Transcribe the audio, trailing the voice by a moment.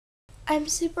I'm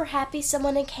super happy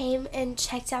someone came and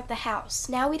checked out the house.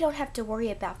 Now we don't have to worry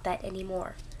about that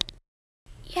anymore.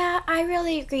 Yeah, I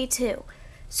really agree too.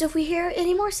 So if we hear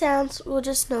any more sounds, we'll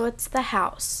just know it's the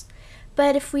house.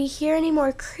 But if we hear any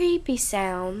more creepy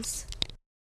sounds,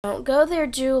 don't go there,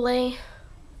 Julie.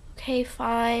 Okay,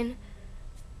 fine.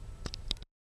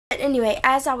 But anyway,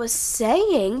 as I was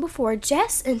saying before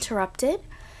Jess interrupted,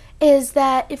 is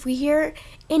that if we hear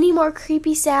any more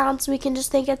creepy sounds, we can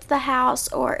just think it's the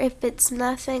house, or if it's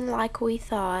nothing like we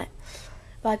thought,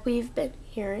 like we've been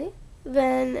hearing,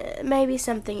 then maybe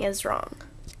something is wrong.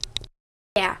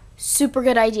 Yeah, super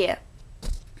good idea.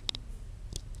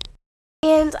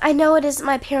 And I know it isn't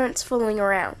my parents fooling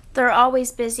around. They're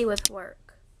always busy with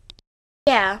work.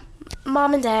 Yeah,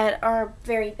 Mom and Dad are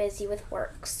very busy with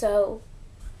work, so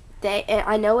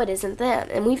I know it isn't them,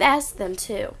 and we've asked them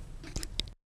too.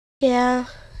 Yeah,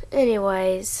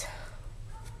 anyways.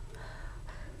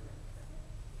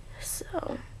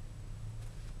 So,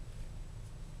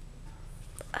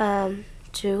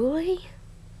 Julie?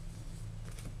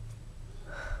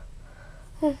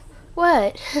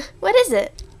 What? What is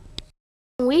it?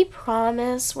 We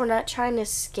promise we're not trying to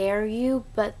scare you,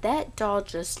 but that doll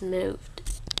just moved.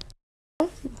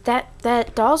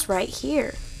 That doll's right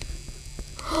here.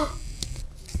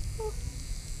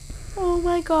 Oh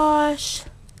my gosh.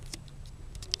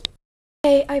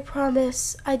 Hey, I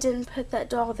promise I didn't put that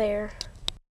doll there.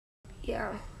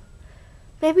 Yeah.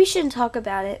 Maybe we shouldn't talk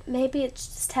about it. Maybe it's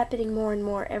just happening more and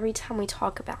more every time we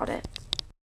talk about it.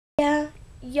 Yeah,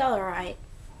 y'all are right.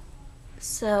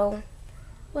 So,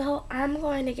 well, I'm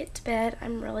going to get to bed.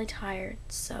 I'm really tired,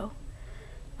 so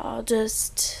I'll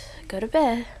just go to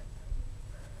bed.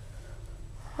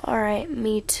 Alright,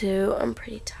 me too. I'm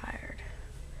pretty tired.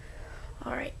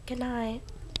 Alright, good night.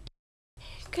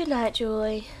 Good night,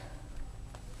 Julie.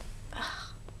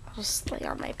 I'll just lay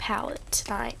on my pallet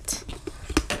tonight.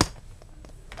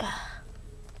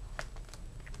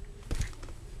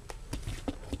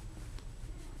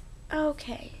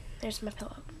 Okay, there's my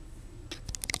pillow.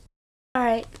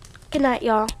 Alright, good night,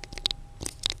 y'all.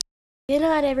 Good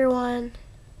night, everyone.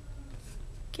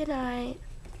 Good night.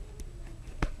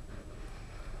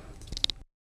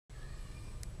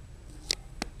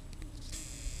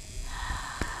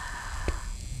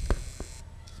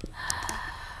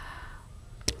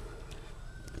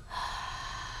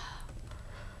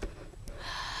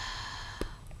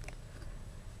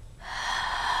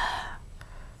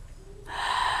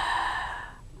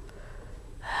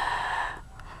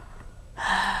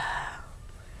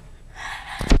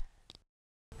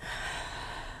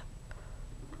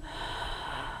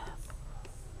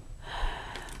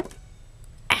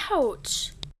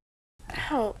 Ouch.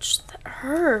 Ouch, that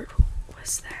hurt. What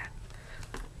was that?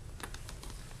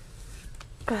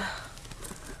 Ugh.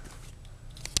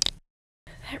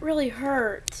 That really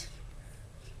hurt.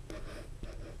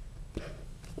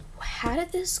 How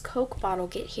did this Coke bottle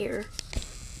get here?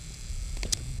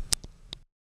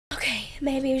 Okay,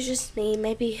 maybe it was just me.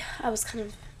 Maybe I was kind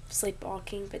of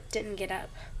sleepwalking but didn't get up.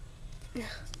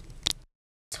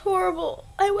 It's horrible.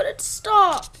 I wanted to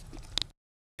stop.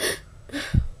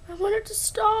 I wanted to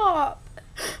stop.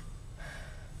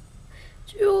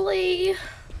 Julie.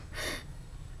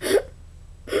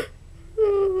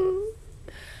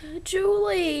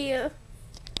 Julie.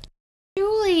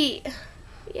 Julie.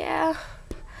 Yeah.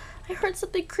 I heard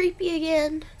something creepy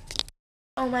again.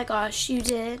 Oh my gosh, you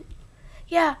did?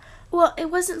 Yeah, well,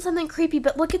 it wasn't something creepy,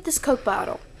 but look at this Coke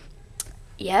bottle.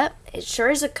 Yep, it sure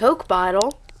is a Coke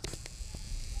bottle.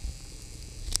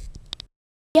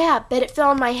 Yeah, but it fell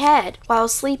on my head while I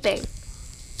was sleeping.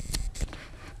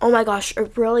 Oh my gosh,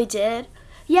 it really did?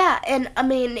 Yeah, and I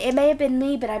mean, it may have been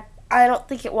me, but I don't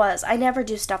think it was. I never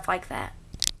do stuff like that.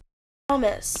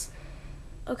 Promise.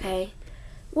 Okay.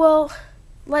 Well,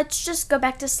 let's just go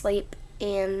back to sleep,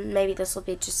 and maybe this will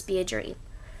just be a dream.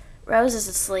 Rose is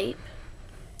asleep.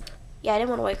 Yeah, I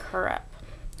didn't want to wake her up.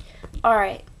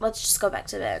 Alright, let's just go back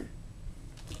to bed.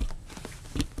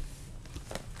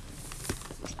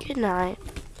 Good night.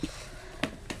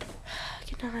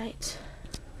 Good night.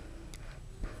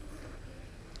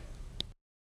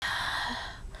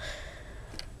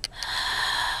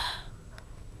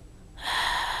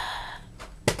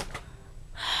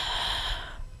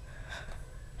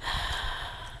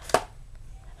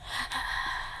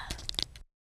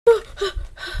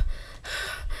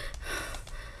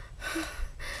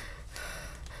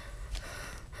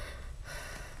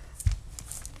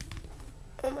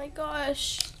 Oh my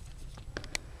gosh.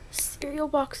 Cereal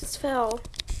boxes fell.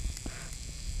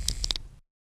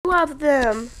 2 of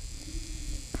them.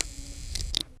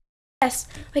 Yes,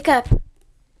 wake up.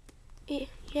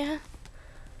 Yeah?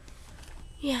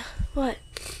 Yeah, what?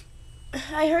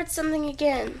 I heard something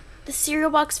again. The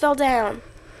cereal box fell down.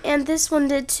 And this one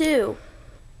did too.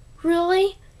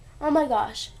 Really? Oh my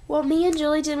gosh. Well, me and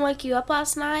Julie didn't wake you up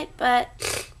last night, but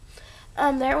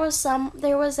there was just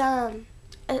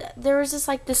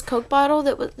like this Coke bottle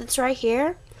that's right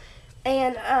here,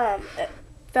 and it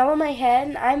fell on my head,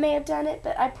 and I may have done it,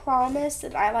 but I promise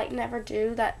that I like never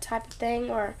do that type of thing,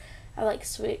 or I like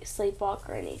sleepwalk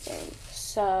or anything.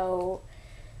 So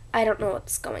I don't know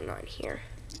what's going on here.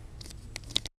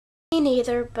 Me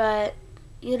neither, but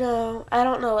I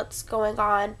don't know what's going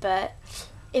on, but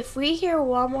if we hear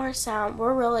one more sound,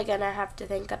 we're really gonna have to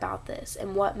think about this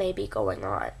and what may be going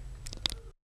on.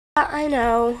 I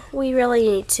know, we really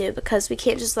need to, because we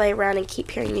can't just lay around and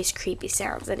keep hearing these creepy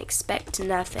sounds and expect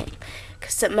nothing,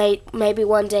 because maybe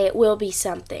one day it will be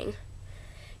something.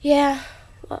 Yeah,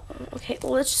 well, okay,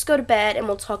 well, let's just go to bed and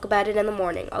we'll talk about it in the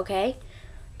morning, okay?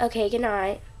 Okay, good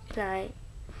night. Good night.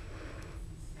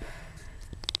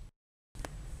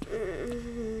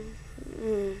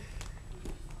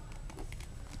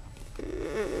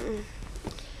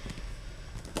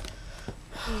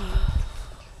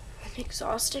 An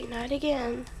exhausting night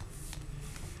again.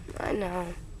 I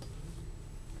know.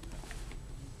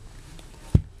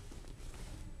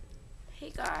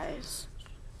 Hey guys.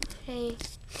 Hey.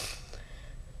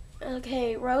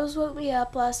 Okay, Rose woke me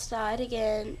up last night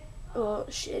again. Well,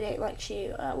 it ain't like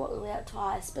she woke me up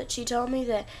twice, but she told me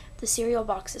that the cereal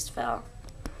boxes fell.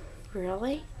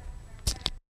 Really?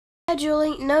 Yeah,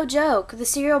 Julie, no joke. The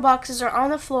cereal boxes are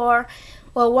on the floor.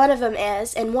 Well, one of them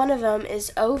is, and one of them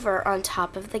is over on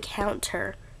top of the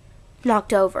counter.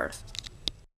 Knocked over.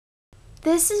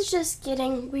 This is just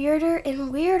getting weirder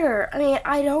and weirder. I mean,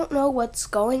 I don't know what's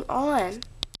going on.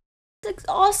 It's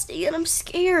exhausting and I'm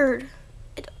scared.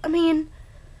 I mean,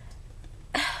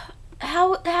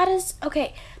 how does,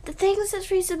 okay, the things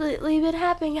that's recently been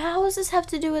happening, how does this have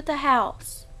to do with the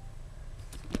house?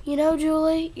 You know,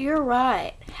 Julie, you're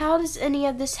right. How does any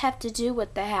of this have to do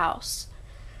with the house?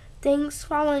 Things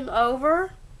falling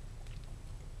over?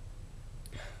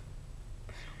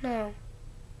 No.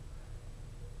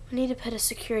 I need to put a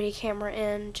security camera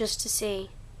in just to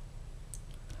see.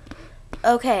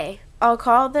 Okay, I'll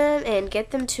call them and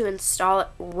get them to install it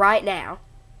right now.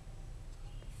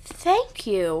 Thank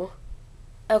you.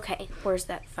 Okay, where's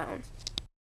that phone?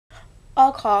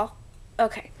 I'll call.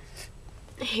 Okay,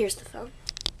 here's the phone.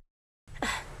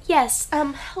 Yes,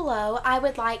 hello. I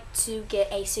would like to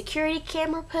get a security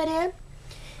camera put in.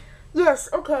 Yes,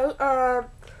 okay,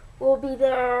 we'll be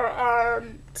there,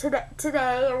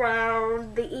 today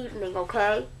around the evening,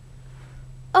 okay?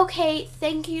 Okay,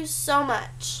 thank you so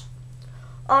much.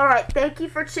 Alright, thank you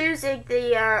for choosing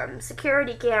the,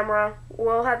 security camera.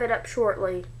 We'll have it up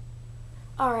shortly.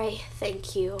 Alright,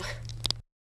 thank you.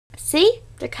 See?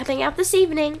 They're coming out this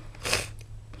evening.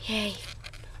 Yay.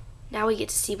 Now we get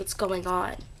to see what's going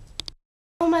on.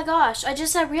 Oh my gosh,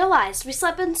 I realized we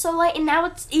slept in so late and now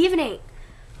it's evening.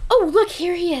 Oh, look,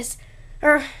 here he is.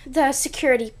 The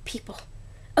security people.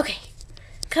 Okay,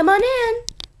 come on in.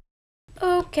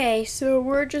 Okay, so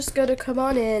we're just gonna come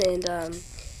on in and,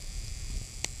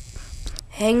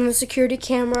 hang the security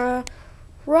camera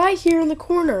right here in the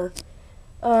corner.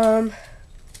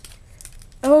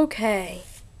 Okay.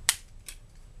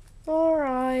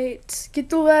 Alright,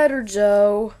 get the ladder,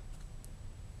 Joe.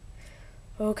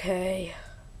 Okay.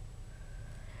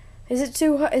 Is it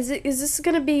too high? Is this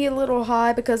gonna be a little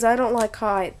high? Because I don't like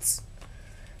heights.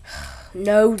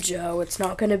 No, Joe, it's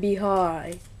not gonna be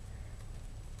high.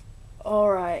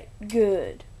 Alright,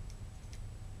 good.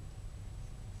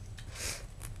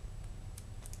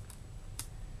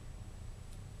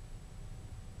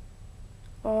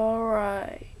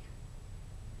 Alright.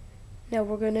 Now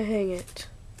we're gonna hang it.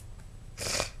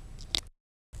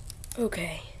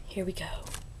 Okay, here we go.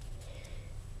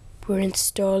 We're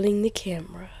installing the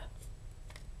camera.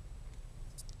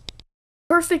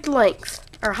 Perfect length,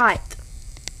 or height.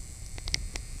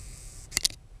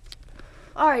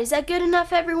 Alright, is that good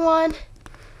enough, everyone?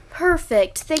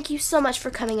 Perfect. Thank you so much for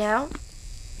coming out.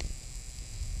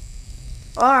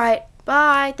 Alright,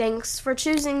 bye. Thanks for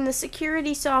choosing the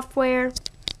security software.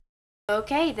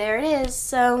 Okay, there it is.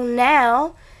 So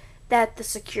now that the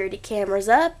security camera's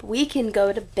up, we can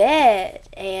go to bed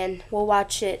and we'll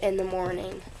watch it in the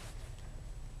morning.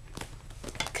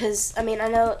 Because, I mean, I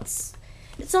know it's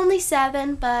only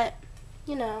 7, but,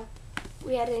 you know,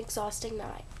 we had an exhausting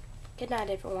night. Good night,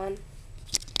 everyone.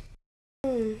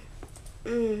 That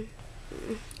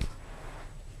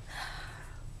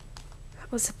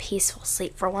was a peaceful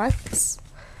sleep for once.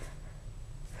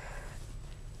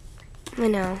 I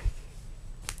know.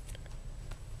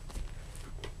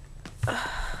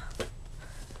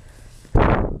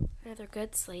 Another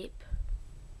good sleep.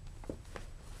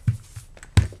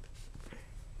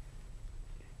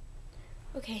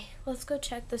 Okay, let's go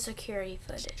check the security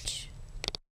footage.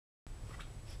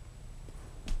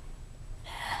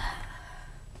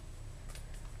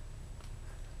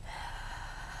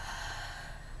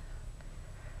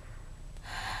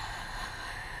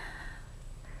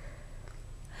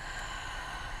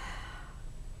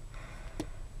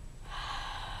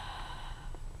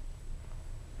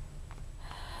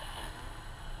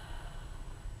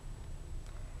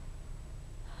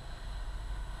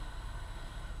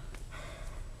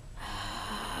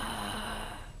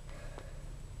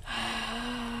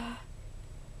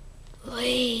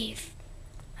 Leave.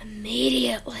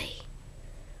 Immediately.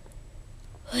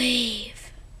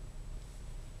 Leave.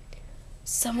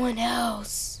 Someone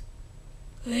else.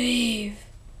 Leave.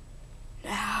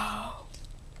 Now.